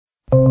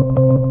Y'all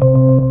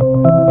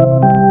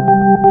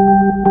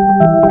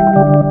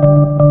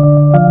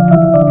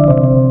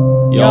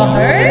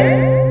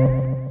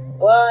heard?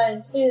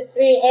 1, 2,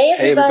 3. Hey,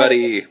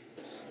 everybody.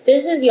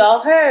 This is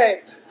Y'all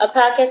Heard, a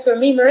podcast where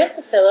me,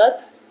 Marissa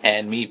Phillips,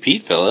 and me,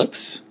 Pete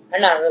Phillips, are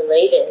not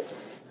related.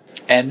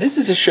 And this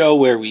is a show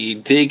where we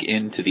dig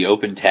into the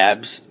open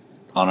tabs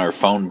on our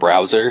phone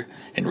browser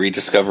and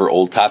rediscover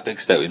old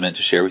topics that we meant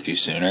to share with you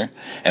sooner.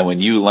 And when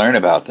you learn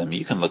about them,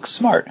 you can look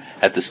smart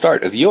at the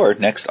start of your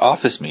next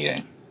office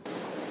meeting.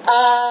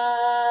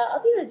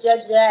 I'll be the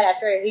judge of that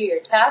after I hear your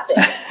topic.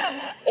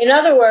 In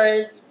other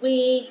words,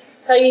 we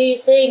tell you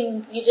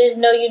things you didn't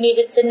know you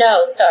needed to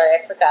know. Sorry,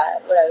 I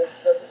forgot what I was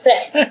supposed to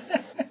say.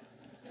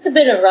 It's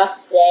been a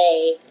rough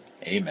day.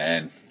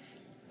 Amen.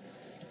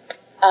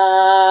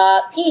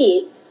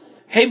 Pete.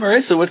 Hey,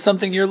 Marissa, what's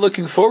something you're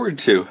looking forward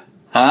to?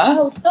 Huh?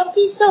 Oh, don't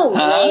be so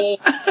lame.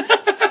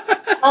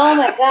 Oh,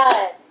 my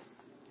God.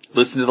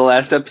 Listen to the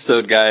last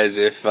episode, guys,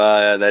 if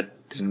that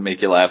didn't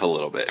make you laugh a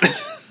little bit.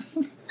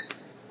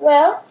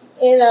 Well,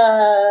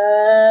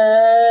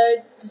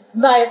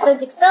 my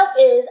authentic self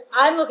is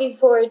I'm looking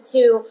forward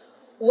to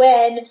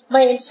when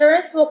my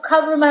insurance will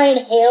cover my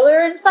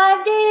inhaler in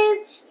 5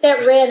 days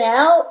that ran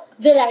out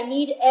that I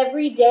need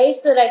every day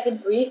so that I can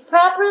breathe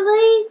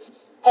properly.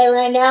 And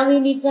I now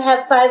need to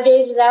have 5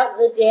 days without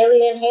the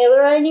daily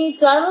inhaler I need.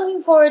 So I'm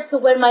looking forward to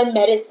when my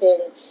medicine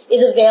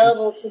is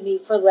available to me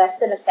for less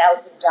than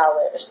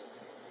 $1,000.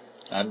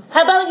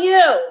 How about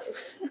you?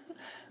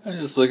 I'm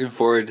just looking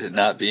forward to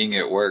not being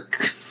at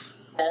work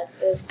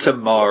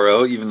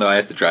tomorrow, even though I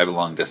have to drive a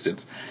long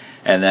distance.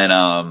 And then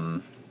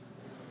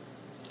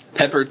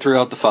peppered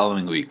throughout the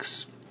following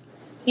weeks.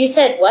 You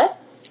said what?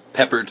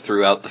 Peppered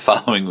throughout the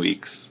following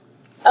weeks.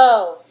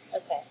 Oh,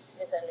 okay.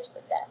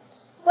 Misunderstood that.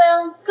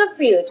 Well, good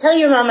for you. Tell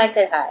your mom I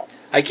said hi.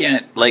 I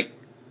can't,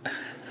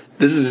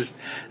 this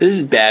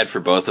is bad for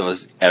both of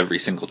us every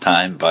single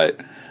time, but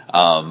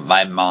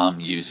my mom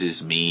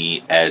uses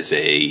me as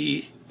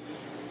an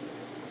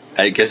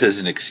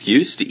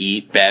excuse to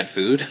eat bad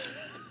food.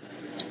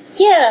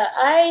 Yeah,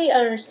 I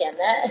understand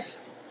that.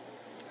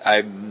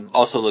 I'm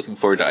also looking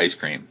forward to ice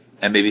cream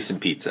and maybe some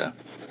pizza.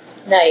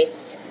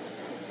 Nice.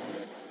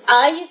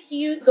 I used to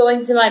use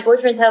going to my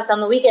boyfriend's house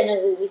on the weekend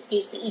as an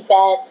excuse to eat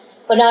bad,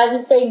 but now I've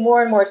been staying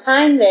more and more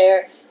time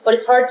there, but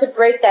it's hard to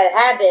break that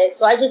habit,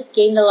 so I just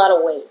gained a lot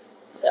of weight.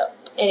 So,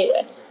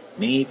 anyway.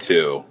 Me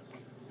too.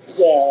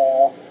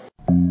 Yeah.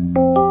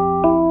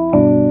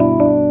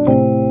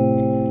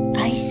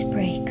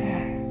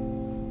 Icebreaker.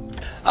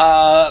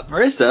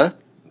 Marissa?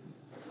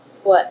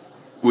 What?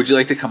 Would you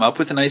like to come up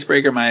with an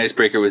icebreaker? My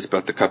icebreaker was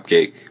about the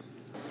cupcake.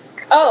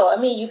 Oh, I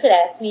mean, you could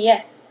ask me,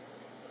 yeah.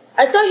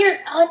 I thought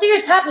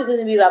your topic was going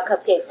to be about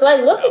cupcakes, so I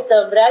looked at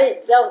them, but I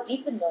didn't delve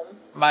deep in them.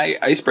 My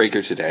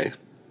icebreaker today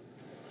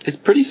is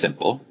pretty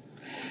simple.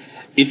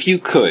 If you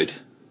could,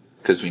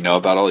 because we know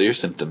about all your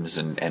symptoms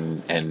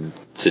and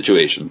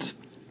situations.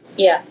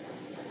 Yeah.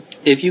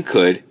 If you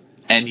could,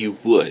 and you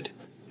would,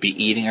 be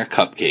eating a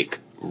cupcake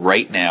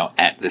right now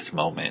at this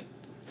moment,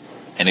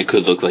 and it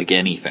could look like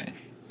anything,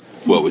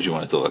 what would you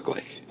want it to look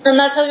like? I'm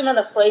not talking about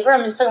the flavor,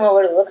 I'm just talking about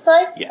what it looks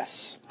like?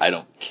 Yes. I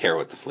don't care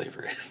what the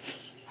flavor is.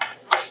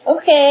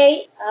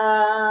 Okay,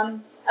 a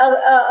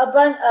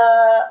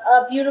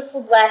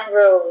beautiful black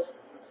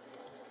rose.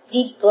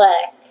 Deep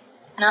black.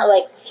 Not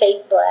like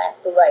fake black,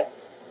 but like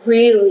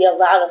really a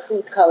lot of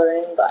food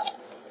coloring black.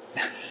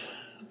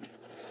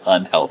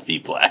 Unhealthy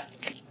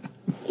black.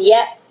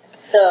 Yeah,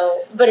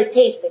 so, but it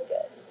tasted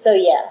good. So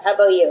yeah, how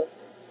about you?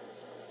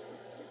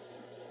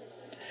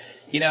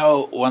 You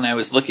know, when I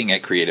was looking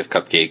at creative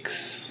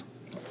cupcakes,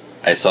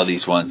 I saw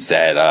these ones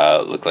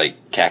that look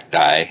like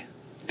cacti.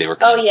 They were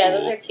Oh yeah, cool.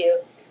 those are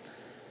cute.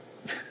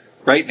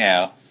 Right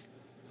now,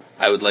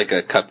 I would like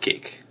a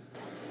cupcake,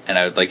 and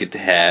I would like it to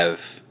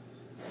have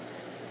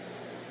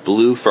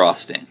blue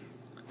frosting.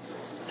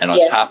 And on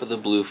top of the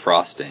blue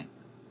frosting,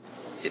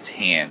 it's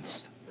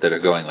hands that are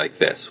going like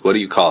this. What do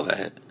you call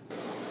that?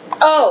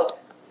 Oh,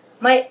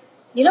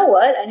 you know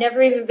what? I never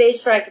even made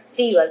sure I could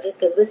see you. I've just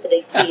been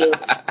listening to you.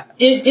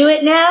 Do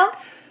it now?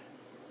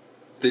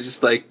 They're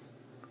just like...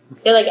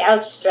 They're like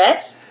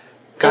outstretched?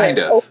 Kind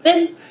of.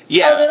 Open?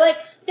 Yeah. Oh,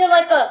 they're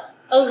like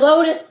a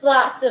lotus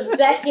blossom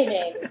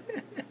beckoning.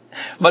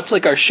 Much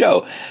like our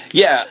show.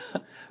 Yeah.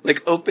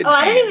 Like open hands.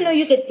 I didn't even know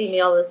you could see me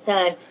all this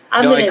time.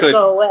 I'm going to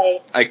go away.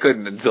 I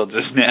couldn't until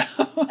just now.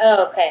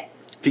 Oh, okay.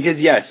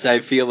 Because, yes, I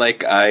feel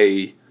like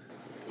I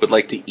would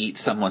like to eat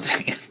someone's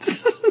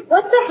hands.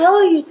 What the hell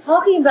are you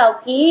talking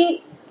about,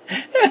 Pete?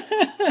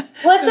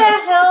 What the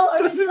hell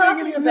are you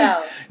talking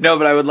about? No,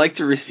 but I would like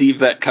to receive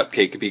that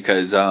cupcake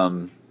because,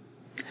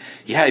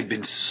 I've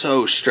been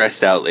so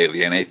stressed out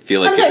lately, and I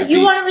feel like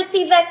you want to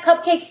receive that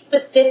cupcake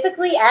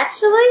specifically,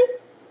 actually?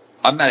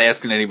 I'm not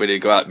asking anybody to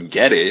go out and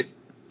get it.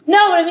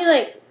 No, but I mean,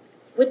 like,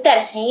 with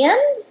that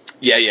hands?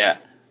 Yeah.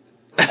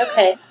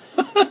 Okay.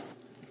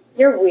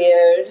 You're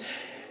weird.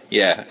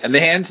 Yeah, and the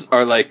hands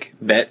are, like,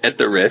 met at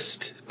the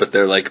wrist, but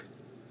they're, like,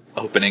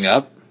 opening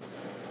up.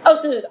 Oh,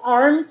 so there's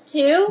arms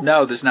too?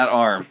 No, there's not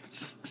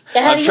arms.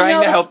 How I'm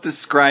trying to help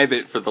describe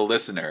it for the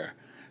listener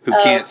who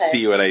can't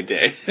see what I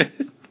did.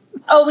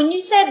 Oh, when you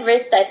said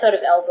wrist, I thought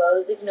of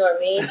elbows. Ignore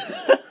me.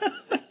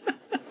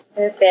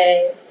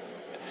 Okay.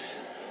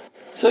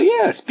 So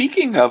yeah,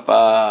 speaking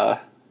of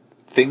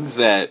things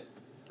that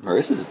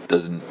Marissa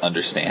doesn't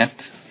understand.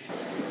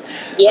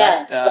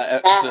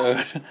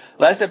 Yeah.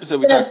 Last episode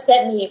we talked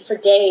upset me for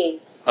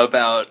days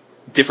about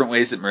different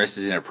ways that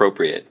Marissa's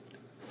inappropriate.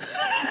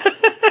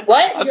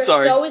 What? I'm Your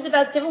sorry. show is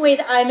about different ways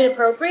I'm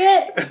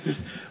inappropriate?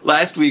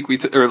 Last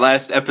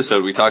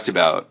episode we talked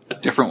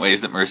about different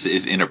ways that Marissa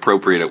is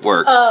inappropriate at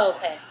work. Oh,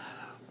 okay.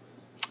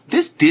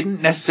 This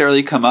didn't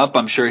necessarily come up.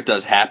 I'm sure it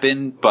does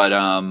happen, but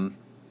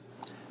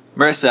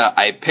Marissa,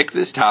 I picked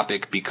this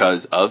topic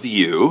because of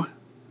you,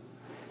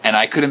 and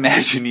I could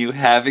imagine you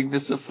having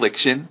this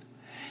affliction,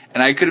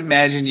 and I could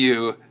imagine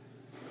you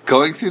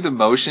going through the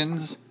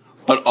motions,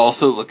 but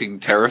also looking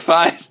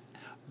terrified,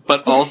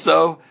 but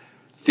also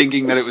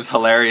thinking that it was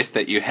hilarious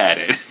that you had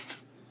it.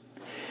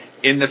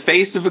 In the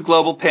face of a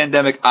global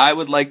pandemic, I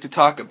would like to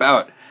talk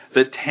about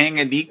the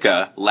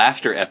Tanganyika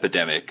laughter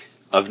epidemic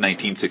of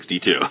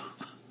 1962.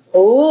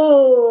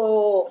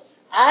 Ooh.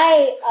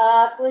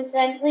 I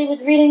coincidentally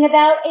was reading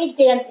about a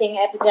dancing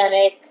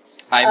epidemic.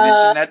 I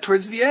mentioned that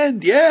towards the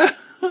end, yeah.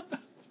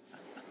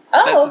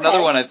 That's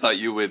another one I thought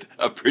you would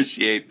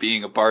appreciate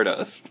being a part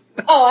of.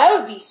 Oh, I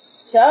would be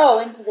so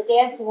into the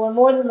dancing one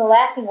more than the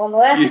laughing one. The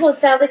laughing one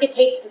sounds like it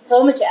takes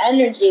so much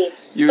energy.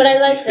 But I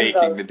like them both. You'd be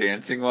faking the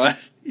dancing one.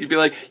 You'd be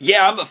like,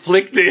 yeah, I'm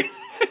afflicted.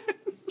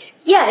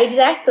 Yeah,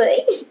 exactly.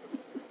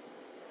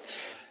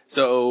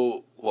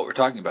 So, what we're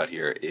talking about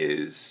here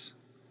is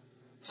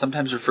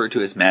sometimes referred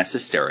to as mass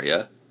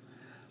hysteria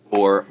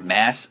or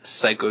mass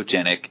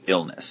psychogenic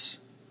illness,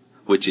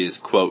 which is,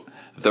 quote,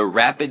 the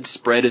rapid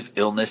spread of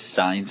illness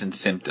signs and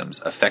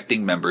symptoms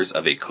affecting members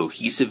of a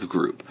cohesive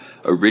group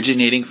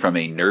originating from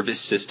a nervous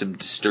system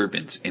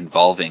disturbance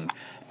involving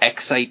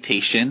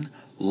excitation,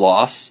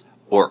 loss,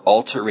 or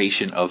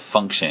alteration of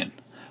function.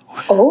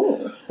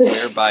 Oh.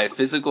 Whereby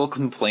physical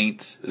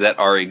complaints that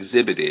are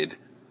exhibited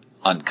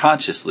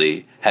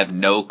unconsciously have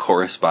no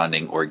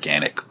corresponding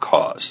organic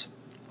cause.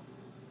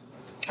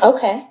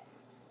 Okay.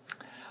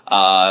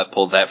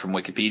 Pulled that from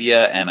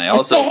Wikipedia, and I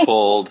also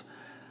pulled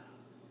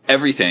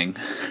everything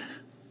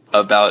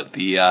about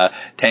the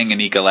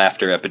Tanganyika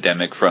laughter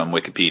epidemic from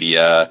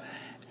Wikipedia,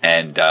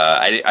 and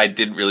I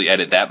didn't really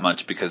edit that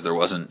much because there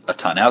wasn't a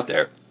ton out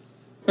there.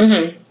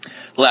 Mm-hmm.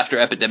 The laughter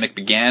epidemic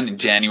began on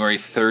January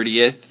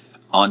 30th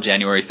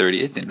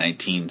in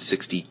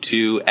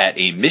 1962 at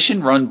a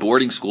mission-run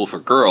boarding school for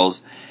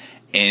girls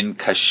in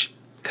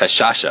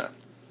Kashasha.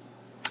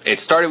 It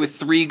started with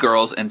 3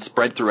 girls and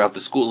spread throughout the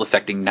school,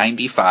 affecting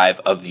 95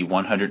 of the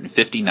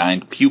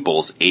 159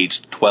 pupils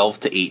aged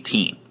 12 to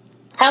 18.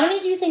 How many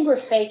do you think were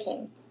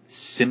faking?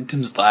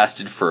 Symptoms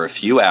lasted for a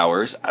few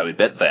hours, I would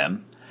bet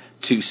them,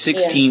 to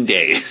 16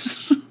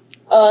 days.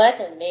 Oh, that's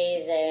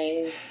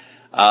amazing.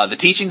 The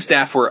teaching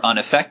staff were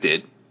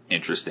unaffected,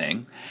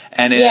 interesting,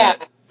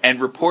 and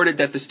reported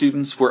that the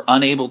students were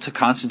unable to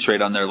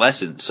concentrate on their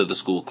lessons, so the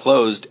school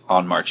closed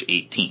on March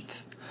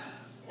 18th.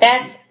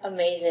 That's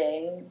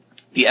amazing.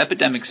 The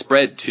epidemic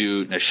spread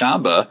to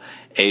Nashamba,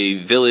 a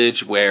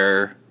village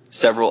where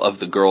several of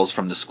the girls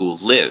from the school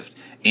lived.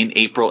 In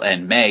April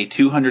and May,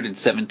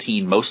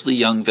 217 mostly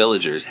young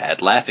villagers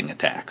had laughing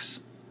attacks.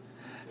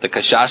 The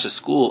Kashasha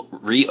school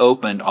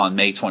reopened on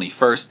May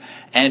 21st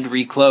and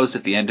reclosed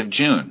at the end of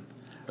June.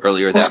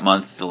 Earlier that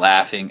month, the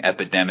laughing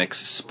epidemics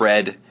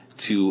spread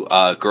to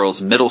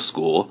girls' middle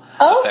school,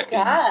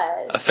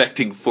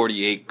 affecting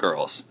 48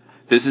 girls.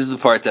 This is the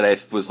part that I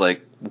was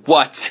like,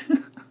 what?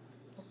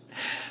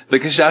 The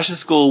Kashasha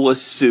school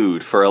was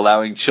sued for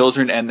allowing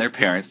children and their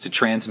parents to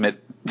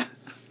transmit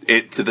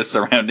it to the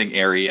surrounding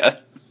area.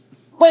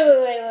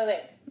 Wait.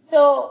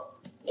 So,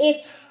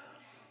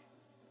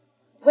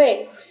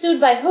 sued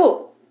by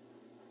who?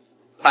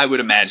 I would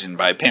imagine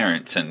by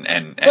parents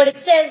and But it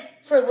says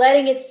for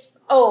letting it...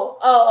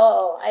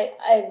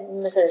 I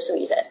misunderstood what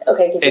you said.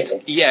 Okay,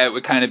 continue. It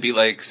would kind of be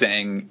like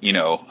saying,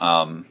 no,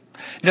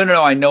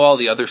 I know all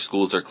the other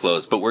schools are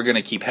closed, but we're going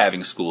to keep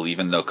having school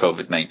even though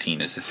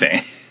COVID-19 is a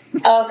thing.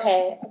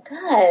 Okay.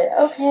 God,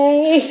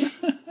 okay.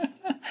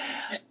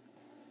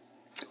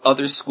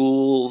 Other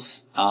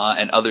schools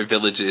and other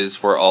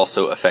villages were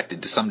also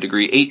affected to some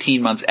degree.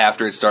 18 months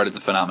after it started, the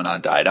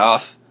phenomenon died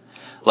off.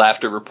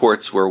 Laughter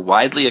reports were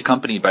widely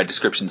accompanied by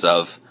descriptions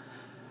of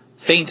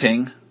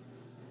fainting,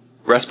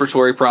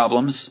 respiratory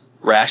problems,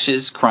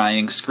 rashes,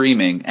 crying,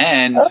 screaming,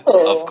 and,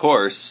 of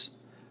course,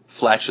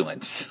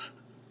 flatulence.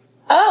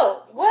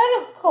 Oh,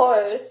 what of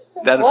course?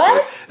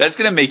 That's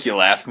going to make you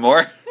laugh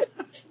more.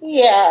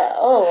 Yeah,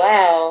 oh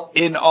wow.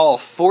 In all,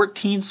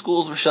 14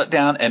 schools were shut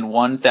down and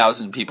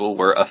 1,000 people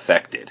were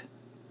affected.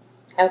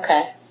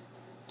 Okay.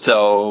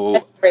 So,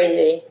 that's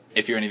crazy.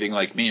 If you're anything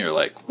like me, you're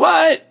like,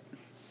 what?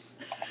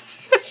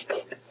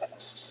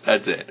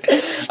 That's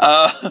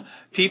it.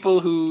 People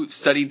who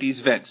studied these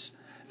events,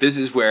 this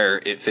is where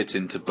it fits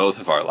into both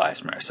of our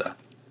lives, Marissa.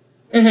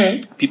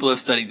 Mm-hmm. People who have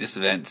studied this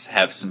event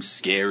have some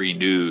scary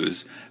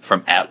news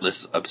from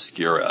Atlas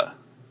Obscura.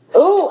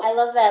 Ooh, I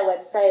love that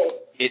website.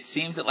 It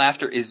seems that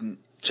laughter isn't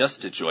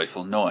just a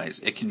joyful noise.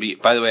 It can be,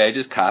 by the way, I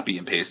just copy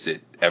and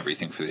pasted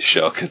everything for this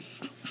show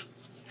because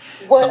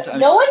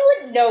no one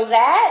would know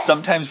that.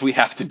 Sometimes we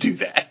have to do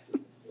that.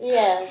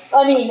 Yeah.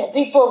 I mean,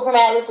 people from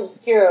Atlas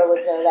Obscura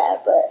would know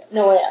that, but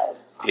no one else.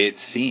 It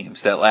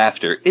seems that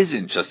laughter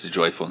isn't just a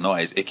joyful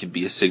noise. It can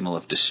be a signal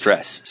of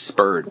distress,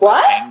 spurred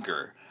by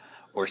anger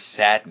or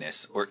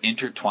sadness or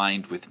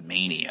intertwined with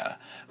mania.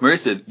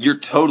 Marissa, you're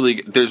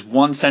totally... There's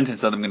one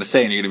sentence that I'm going to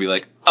say and you're going to be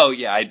like, oh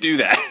yeah, I do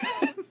that.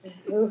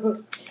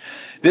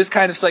 This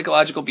kind of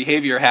psychological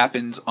behavior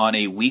happens on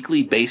a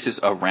weekly basis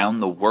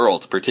around the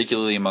world,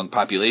 particularly among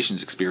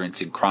populations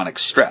experiencing chronic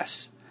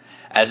stress.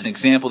 As an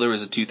example, there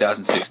was a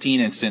 2016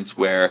 instance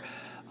where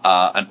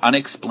an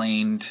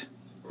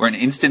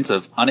instance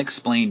of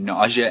unexplained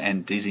nausea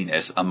and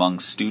dizziness among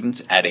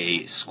students at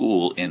a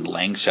school in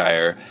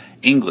Lancashire,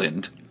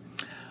 England.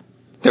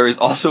 There is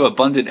also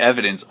abundant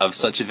evidence of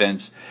such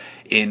events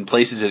in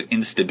places of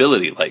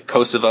instability like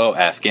Kosovo,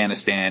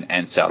 Afghanistan,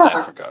 and South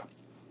Africa.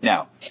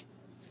 Now,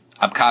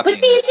 I'm copying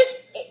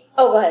this.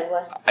 Go ahead.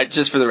 What?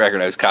 Just for the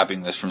record, I was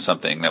copying this from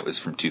something that was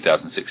from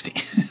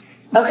 2016.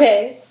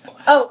 Okay.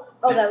 Oh,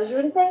 that was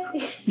your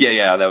thing?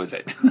 Yeah, that was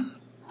it.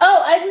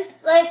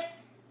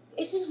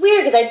 It's just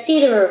weird because I'd see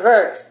it in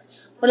reverse.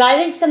 When I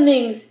think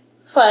something's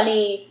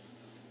funny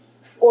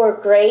or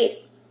great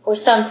or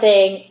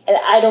something, and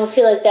I don't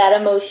feel like that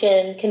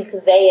emotion can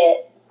convey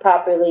it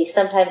properly,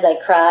 sometimes I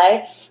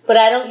cry. But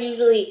I don't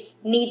usually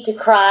need to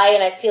cry,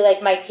 and I feel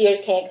like my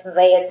tears can't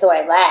convey it, so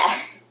I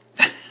laugh.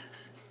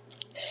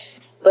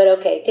 But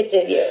okay,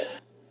 continue.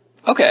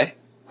 Okay,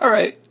 all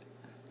right.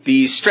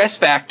 The stress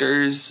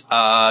factors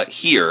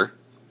here.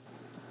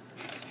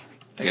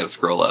 I gotta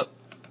scroll up.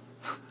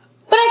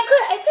 But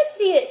I could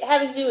see it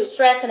having to do with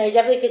stress, and I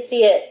definitely could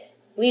see it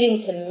leading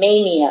to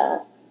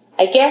mania.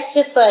 I guess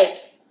just I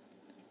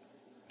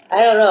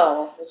don't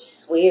know. It's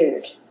just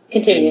weird.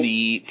 Continue. In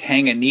the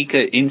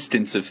Tanganyika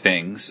instance of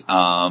things,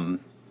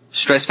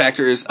 stress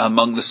factors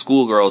among the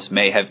schoolgirls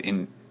may have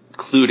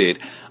included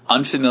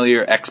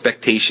unfamiliar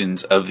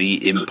expectations of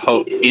the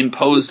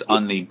imposed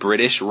on the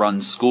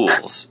British-run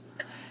schools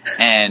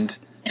and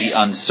the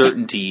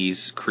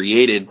uncertainties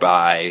created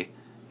by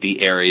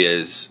the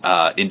area's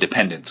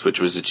independence, which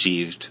was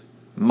achieved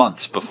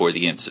months before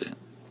the incident.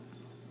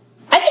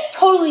 I could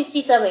totally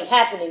see something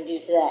happening due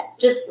to that.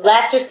 Just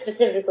laughter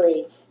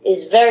specifically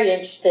is very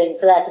interesting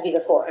for that to be the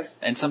force.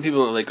 And some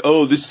people are like,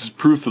 oh, this is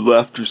proof that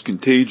laughter's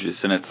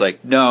contagious. And it's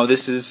like, no,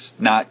 this is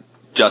not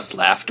just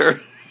laughter.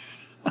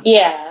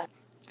 Yeah.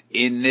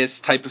 In this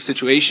type of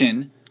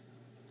situation,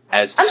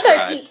 as described...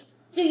 I'm sorry, Pete,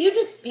 do you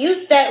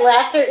dispute that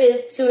laughter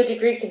is to a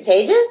degree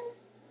contagious?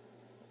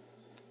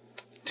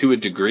 To a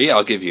degree,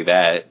 I'll give you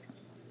that.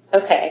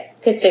 Okay,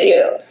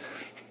 continue.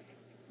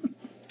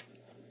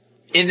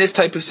 In this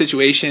type of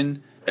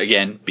situation,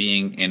 again,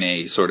 being in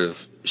a sort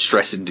of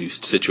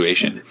stress-induced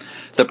situation,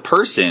 the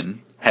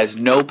person has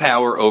no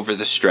power over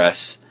the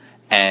stress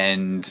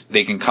and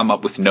they can come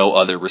up with no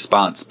other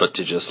response but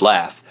to just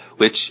laugh,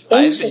 which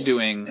I've been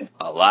doing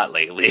a lot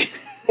lately.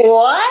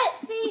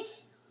 What? See?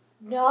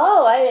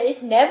 No,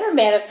 it never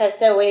manifests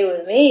that way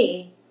with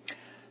me.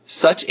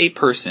 Such a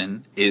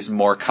person is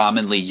more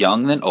commonly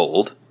young than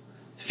old,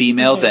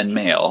 female than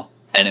male,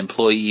 an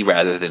employee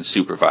rather than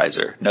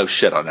supervisor. No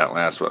shit on that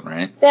last one,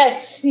 right?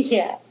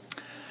 Yeah.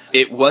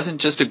 It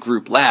wasn't just a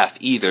group laugh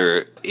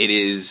either. It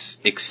is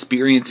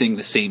experiencing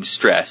the same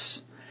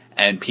stress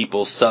and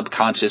people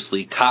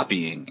subconsciously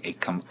copying a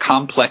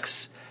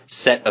complex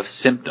set of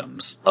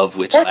symptoms of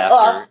which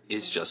laughter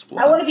is just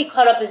one. I want to be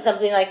caught up in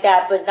something like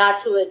that, but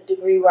not to a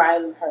degree where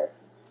I'm hurt.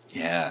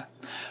 Yeah.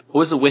 What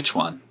was the witch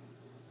one?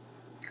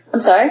 I'm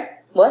sorry?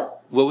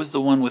 What? What was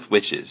the one with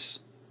witches?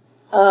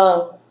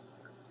 Oh,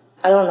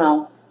 I don't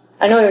know.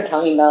 I know what you're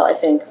talking about, I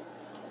think.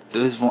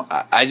 There was one,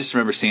 I just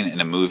remember seeing it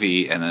in a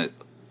movie, and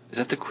is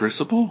that The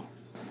Crucible?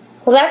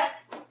 Well,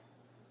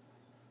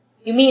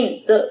 you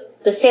mean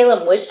the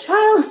Salem witch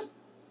trial?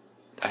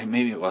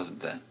 Maybe it wasn't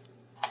then.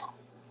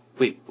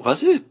 Wait,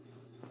 was it?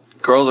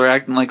 Girls are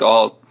acting like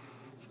all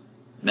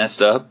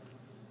messed up?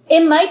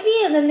 It might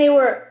be, and then they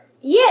were...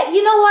 Yeah,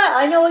 you know what?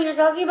 I know what you're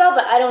talking about,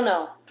 but I don't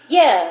know.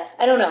 Yeah,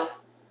 I don't know.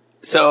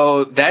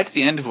 So that's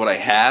the end of what I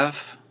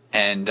have,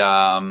 and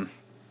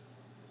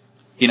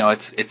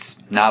it's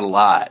not a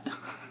lot.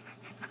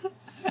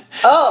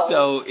 Oh.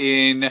 So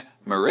in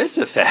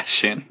Marissa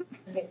fashion,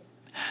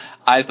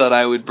 I thought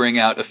I would bring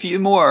out a few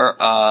more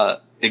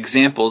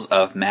examples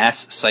of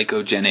mass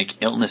psychogenic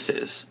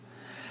illnesses.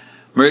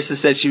 Marissa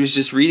said she was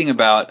just reading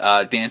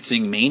about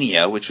dancing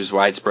mania, which was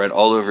widespread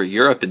all over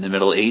Europe in the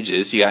Middle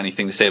Ages. You got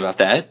anything to say about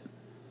that?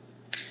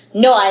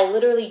 No, I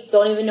literally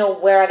don't even know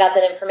where I got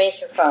that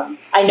information from.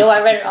 I know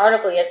I read an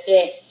article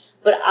yesterday,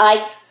 but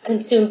I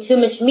consume too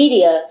much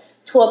media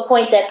to a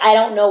point that I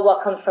don't know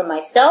what comes from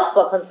myself,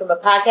 what comes from a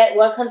podcast,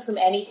 what comes from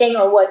anything,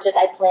 or what just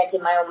I plant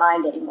in my own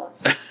mind anymore.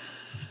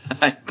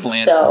 I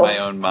plant in my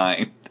own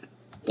mind.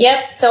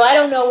 Yep. So I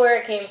don't know where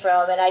it came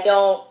from, and I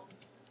know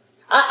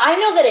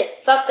that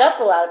it fucked up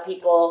a lot of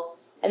people,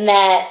 and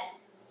that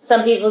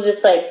some people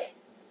just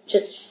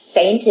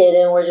fainted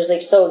and were just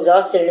like so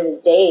exhausted, and it was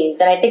days.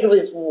 And I think it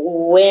was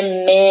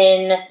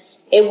women.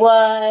 It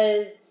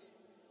was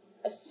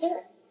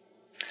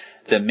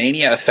The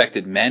mania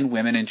affected men,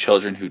 women, and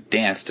children who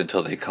danced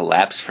until they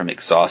collapsed from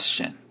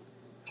exhaustion.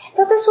 I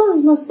thought this one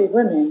was mostly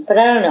women, but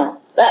I don't know.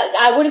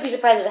 I wouldn't be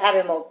surprised if it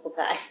happened multiple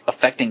times.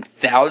 Affecting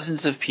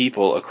thousands of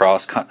people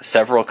across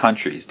several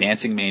countries,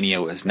 dancing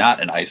mania was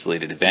not an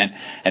isolated event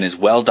and is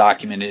well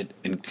documented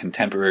in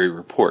contemporary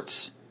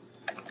reports.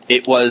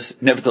 It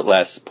was,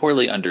 nevertheless,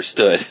 poorly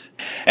understood,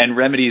 and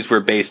remedies were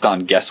based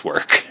on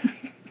guesswork.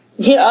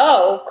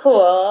 Oh,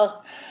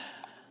 cool.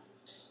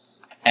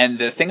 And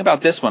the thing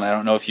about this one, I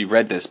don't know if you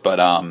read this, but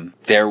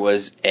there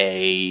was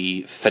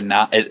it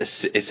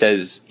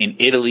says in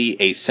Italy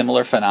a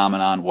similar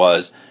phenomenon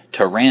was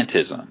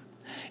tarantism,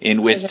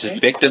 in which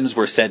victims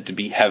were said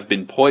to have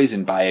been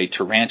poisoned by a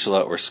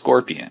tarantula or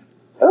scorpion.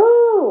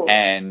 Ooh.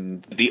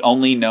 And the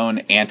only known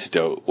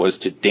antidote was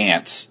to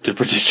dance to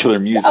particular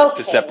music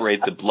to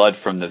separate the blood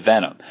from the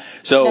venom.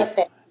 So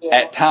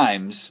at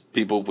times,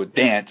 people would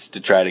dance to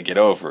try to get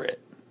over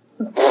it.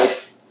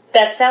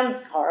 That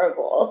sounds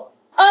horrible.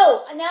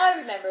 Oh, now I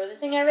remember the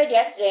thing I read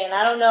yesterday, and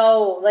I don't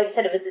know, like I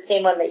said, if it's the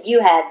same one that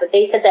you had, but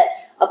they said that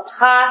a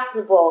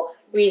possible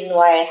reason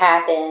why it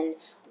happened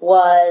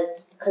was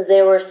because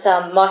there were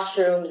some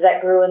mushrooms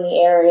that grew in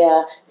the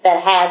area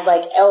that had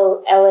like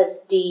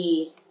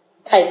LSD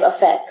type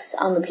effects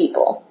on the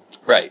people.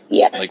 Right.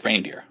 Yeah. Like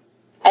reindeer.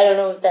 I don't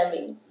know what that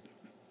means.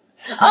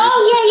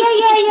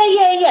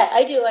 Oh, yeah.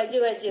 I do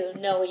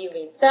know what you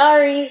mean.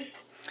 Sorry.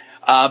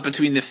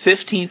 Between the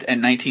 15th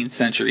and 19th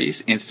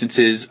centuries,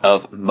 instances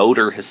of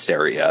motor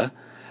hysteria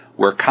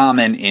were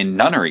common in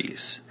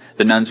nunneries.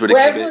 The nuns would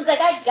exhibit... Where everyone's like,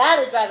 I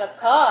gotta drive a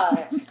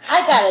car.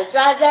 I gotta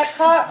drive that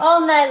car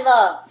all night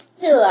long.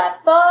 Till I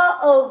fall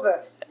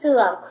over. Till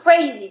I'm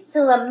crazy.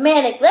 Till I'm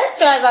manic. Let's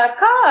drive our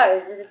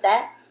cars. Is it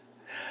that?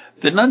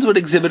 The nuns would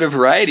exhibit a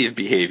variety of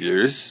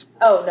behaviors.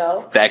 Oh,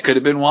 no. That could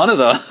have been one of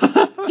them.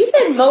 You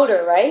said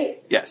motor,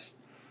 right? Yes.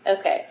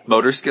 Okay.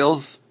 Motor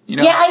skills, you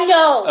know? Yeah, I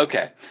know.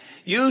 Okay.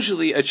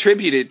 Usually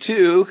attributed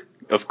to,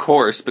 of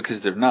course,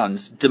 because they're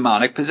nuns,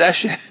 demonic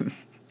possession.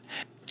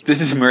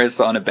 This is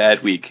Marissa on a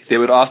bad week. They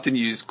would often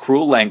use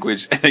cruel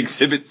language and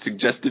exhibit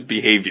suggestive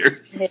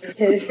behaviors.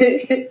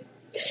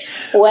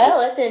 Well,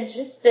 that's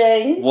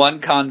interesting. One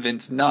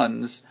convent's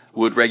nuns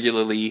would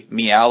regularly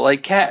meow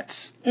like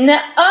cats. No,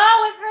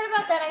 I've heard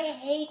about that. I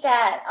hate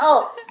that.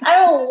 Oh, I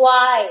don't know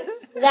why.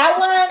 That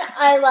one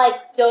I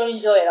don't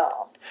enjoy at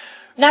all.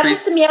 Not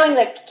just the meowing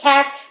like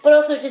cat, but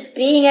also just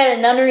being at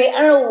a nunnery. I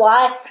don't know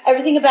why.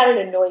 Everything about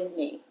it annoys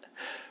me.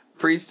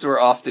 Priests were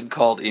often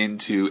called in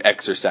to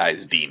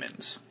exorcise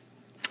demons.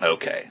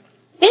 Okay.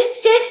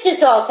 This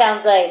just all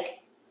sounds like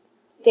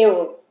they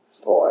were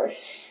bored.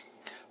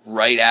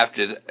 Right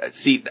after...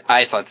 See,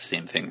 I thought the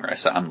same thing,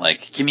 Marissa. I'm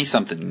like, give me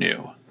something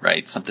new,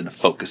 right? Something to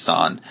focus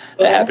on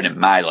that happened in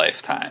my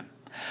lifetime.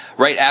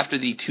 Right after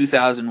the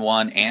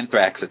 2001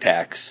 anthrax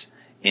attacks,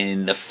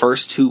 in the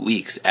first 2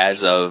 weeks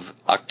as of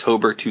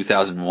October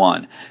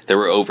 2001, there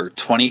were over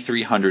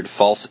 2,300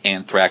 false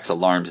anthrax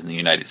alarms in the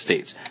United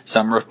States.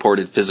 Some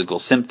reported physical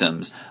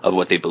symptoms of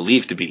what they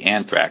believed to be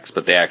anthrax,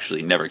 but they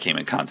actually never came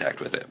in contact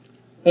with it.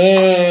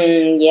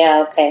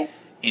 Yeah, okay.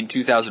 In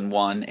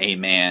 2001, a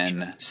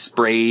man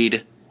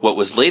sprayed what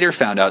was later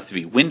found out to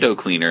be window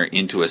cleaner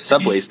into a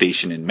subway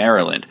station in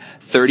Maryland.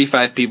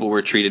 35 people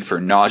were treated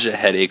for nausea,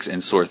 headaches,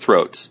 and sore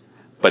throats,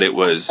 but it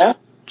was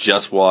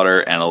just water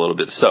and a little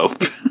bit of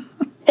soap.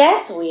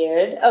 That's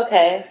weird.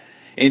 Okay.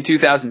 In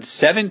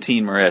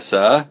 2017,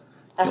 Marissa,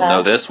 you'll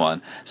know this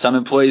one, some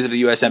employees of the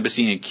U.S.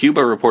 Embassy in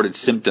Cuba reported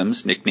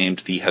symptoms, nicknamed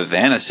the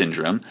Havana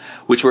Syndrome,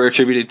 which were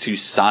attributed to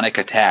sonic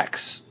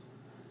attacks.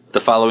 The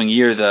following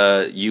year,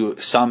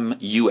 some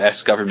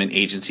U.S. government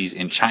agencies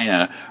in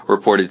China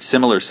reported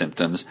similar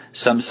symptoms.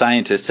 Some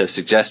scientists have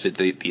suggested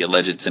that the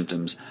alleged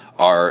symptoms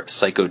are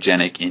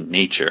psychogenic in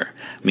nature,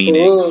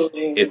 meaning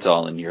it's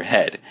all in your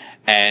head.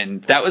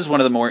 And that was one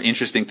of the more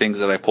interesting things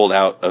that I pulled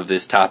out of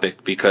this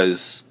topic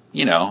because,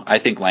 I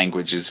think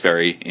language is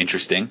very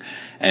interesting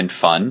and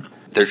fun.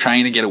 They're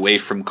trying to get away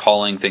from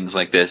calling things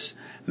like this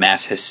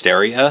mass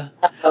hysteria.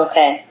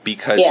 Okay.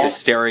 Because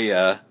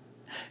hysteria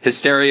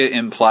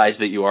implies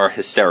that you are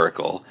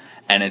hysterical,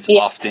 and it's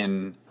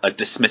often a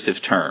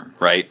dismissive term,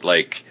 right?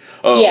 Like,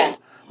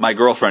 my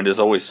girlfriend is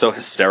always so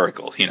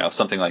hysterical,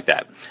 something like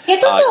that.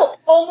 It's also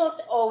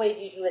almost always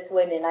usually with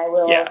women, I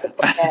will also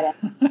put that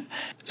out.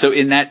 So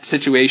in that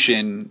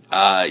situation,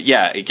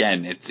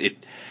 again, it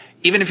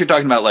even if you're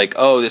talking about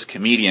this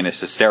comedian is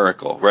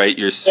hysterical, right?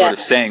 You're sort of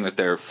saying that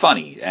they're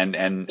funny,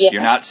 and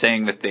you're not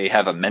saying that they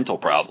have a mental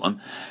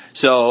problem.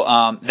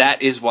 So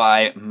that is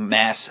why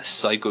mass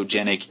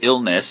psychogenic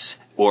illness,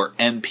 or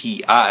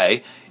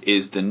MPI,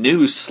 is the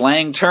new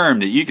slang term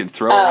that you can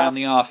throw around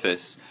the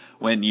office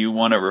when you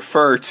want to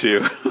refer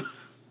to.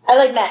 I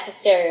like mass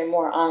hysteria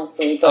more,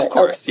 honestly. But of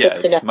course,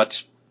 it's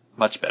much,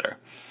 much better.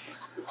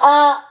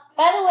 By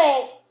By the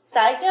way,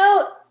 side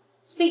note,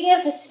 speaking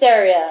of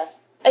hysteria,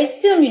 I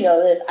assume you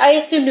know this. I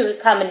assumed it was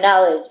common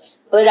knowledge,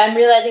 but I'm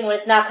realizing when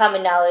it's not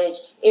common knowledge,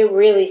 it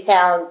really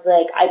sounds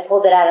like I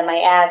pulled it out of my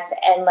ass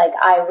and like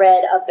I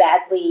read a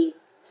badly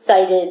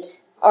cited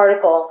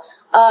article.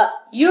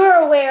 You're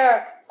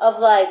aware of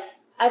like,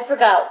 I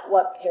forgot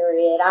what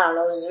period, I don't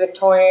know, it was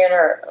Victorian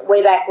or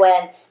way back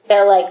when,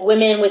 that like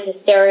women with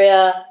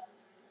hysteria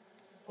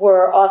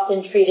were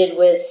often treated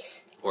with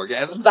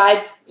orgasms?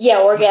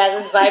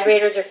 Orgasms,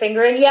 vibrators, or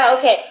fingering. Yeah,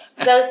 okay.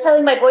 Because I was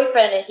telling my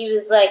boyfriend, and he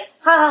was like,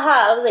 ha ha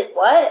ha. I was like,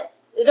 what?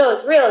 No,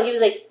 it's real. He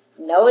was like,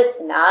 no, it's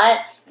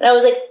not. And I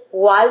was like,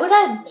 why would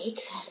I make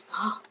that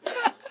up?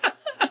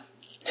 I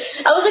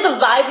was like, a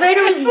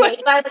vibrator was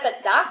made by like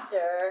a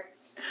doctor.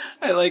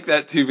 I like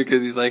that too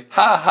because he's like,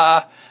 ha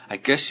ha. I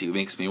guess she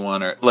makes me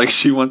want her, like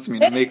she wants me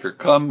to make her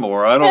come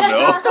more. I don't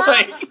know.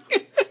 Like,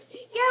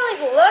 yeah,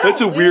 like what?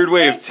 That's a weird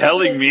way of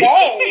telling me.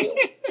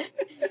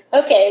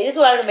 Okay, I just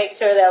wanted to make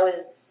sure that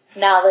was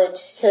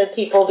knowledge to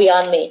people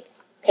beyond me.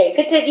 Okay,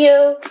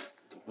 continue.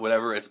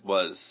 Whatever it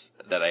was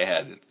that I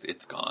had,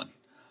 it's gone.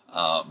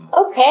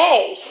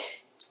 Okay.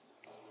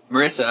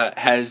 Marissa,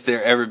 has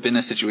there ever been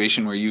a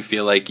situation where you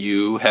feel like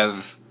you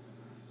have,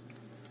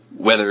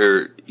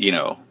 whether,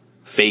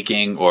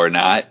 faking or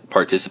not,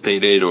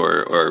 participated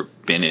or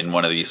been in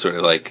one of these sort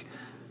of like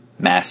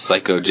mass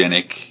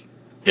psychogenic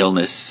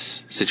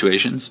illness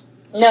situations?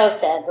 No,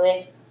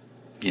 sadly.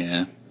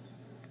 Yeah.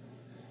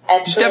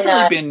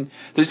 Absolutely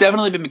There's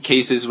definitely been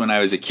cases when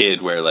I was a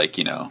kid where like,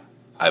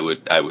 I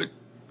would,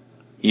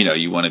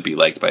 you want to be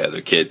liked by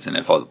other kids, and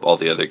if all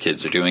the other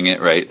kids are doing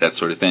it, right? That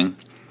sort of thing.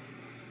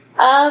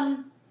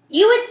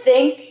 You would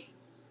think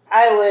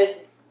I would.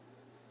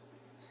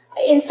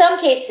 In some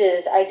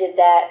cases, I did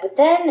that, but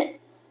then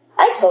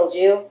I told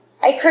you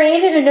I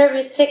created a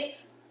nervous tic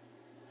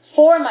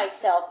for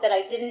myself that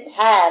I didn't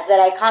have. That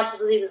I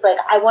consciously was like,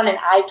 I want an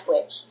eye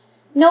twitch.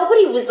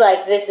 Nobody was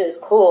like, this is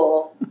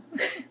cool.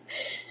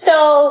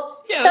 So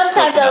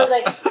sometimes I was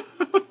like,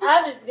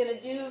 I'm just going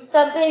to do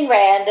something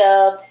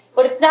random.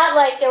 But it's not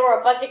like there were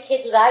a bunch of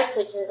kids with eye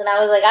twitches and I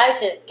was like, I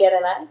should get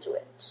an eye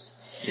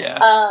twitch. Yeah.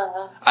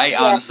 I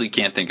honestly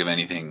can't think of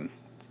anything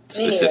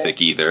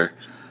specific either.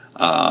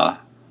 But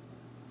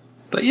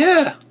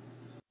yeah.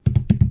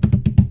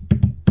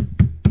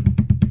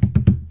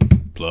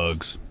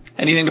 Plugs.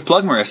 Anything to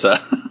plug,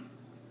 Marissa?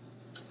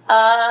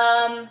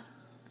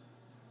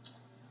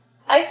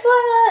 I just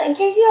want to, in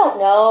case you don't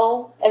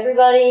know,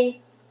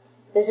 everybody,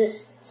 this is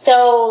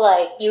so,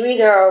 like, you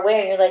either are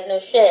aware and you're like, no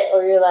shit,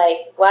 or you're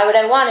like, why would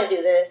I want to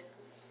do this?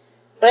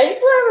 But I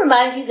just want to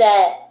remind you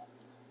that,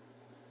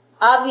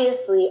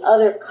 obviously,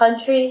 other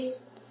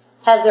countries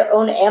have their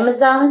own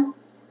Amazon.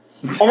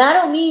 And I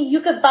don't mean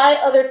you could buy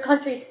other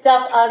countries'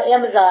 stuff on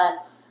Amazon.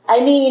 I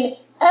mean,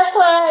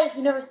 FYI, if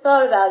you never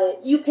thought about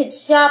it, you could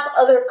shop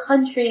other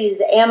countries'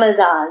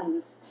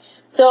 Amazons.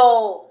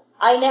 So,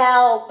 I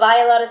now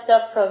buy a lot of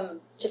stuff from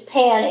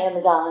Japan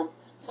Amazon.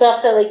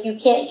 Stuff that, like, you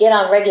can't get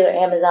on regular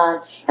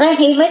Amazon. And I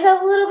hate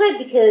myself a little bit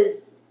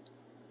because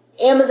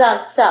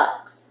Amazon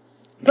sucks.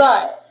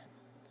 But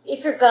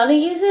if you're gonna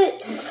use it,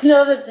 just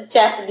know that the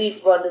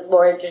Japanese one is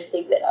more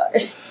interesting than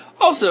ours.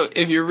 Also,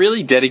 if you're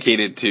really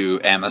dedicated to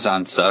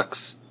Amazon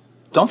sucks,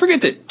 don't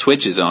forget that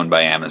Twitch is owned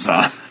by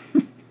Amazon.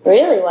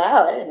 Really?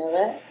 Wow, I didn't know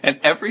that. And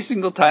every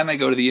single time I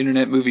go to the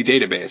Internet Movie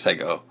Database, I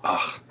go,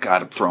 oh,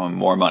 God, I'm throwing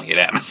more money at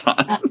Amazon.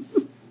 Guys,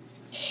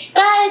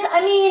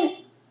 I mean,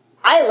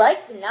 I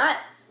like to not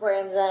explore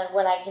Amazon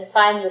when I can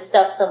find the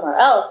stuff somewhere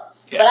else,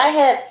 but I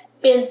have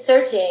been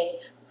searching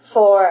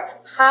for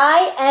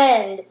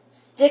high-end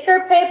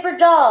sticker paper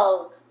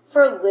dolls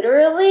for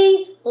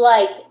literally,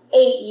 like,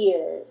 8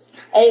 years.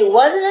 And it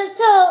wasn't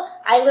until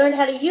I learned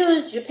how to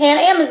use Japan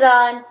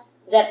Amazon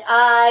that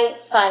I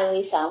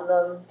finally found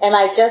them. And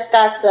I just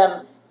got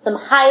some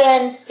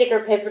high-end sticker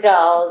paper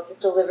dolls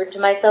delivered to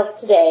myself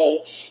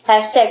today.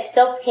 Hashtag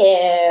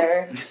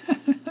self-care.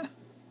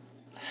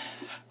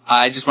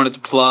 I just wanted to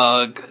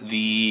plug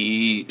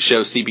the show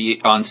on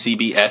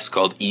CBS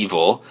called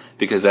Evil,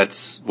 because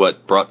that's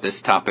what brought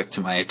this topic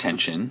to my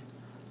attention.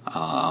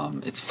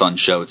 It's a fun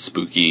show. It's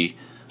spooky.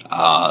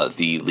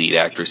 The lead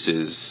actress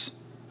is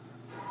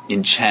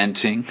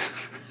enchanting.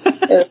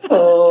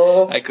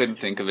 I couldn't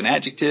think of an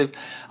adjective.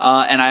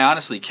 And I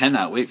honestly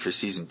cannot wait for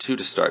season 2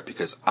 to start,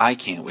 because I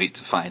can't wait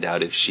to find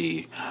out if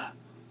she...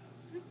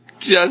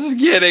 Just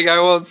kidding, I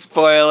won't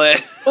spoil it.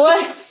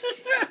 What?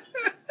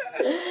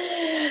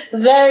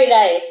 Very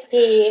nice,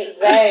 Pete.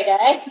 Very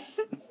nice.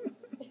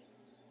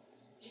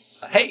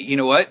 Hey, you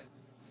know what?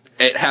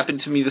 It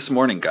happened to me this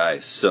morning,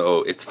 guys,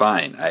 so it's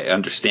fine. I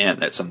understand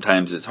that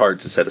sometimes it's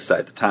hard to set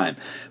aside the time.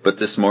 But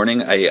this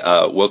morning,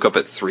 I woke up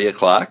at 3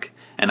 o'clock,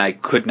 and I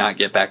could not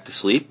get back to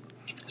sleep.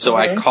 So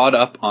I caught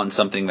up on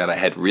something that I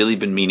had really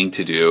been meaning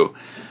to do.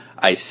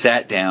 I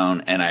sat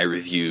down and I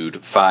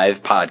reviewed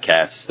 5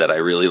 podcasts that I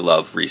really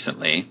love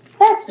recently.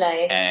 That's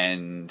nice.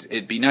 And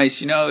it'd be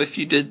nice, if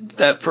you did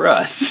that for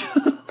us.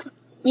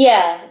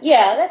 Yeah,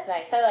 that's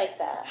nice. I like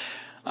that.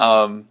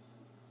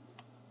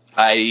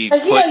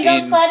 Because you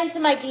don't slide into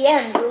my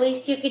DMs. The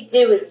least you could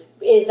do is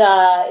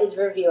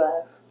review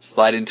us.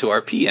 Slide into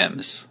our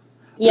PMs.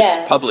 Yeah.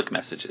 Which is public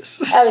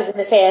messages. I was going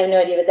to say I have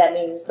no idea what that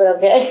means, but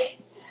okay.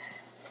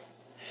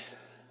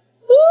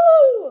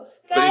 Woo!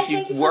 Guys, but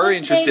if you were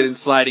interested in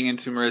sliding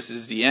into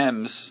Marissa's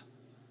DMs,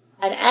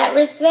 I'm at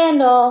Riss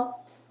Vandal.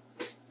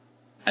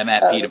 I'm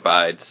at Pete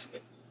Abides.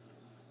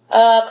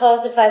 Call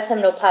us at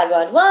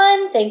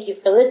 570-POD-1. Thank you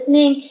for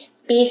listening.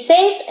 Be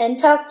safe and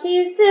talk to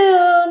you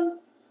soon.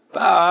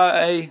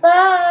 Bye.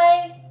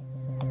 Bye.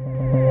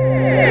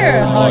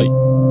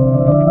 Bye.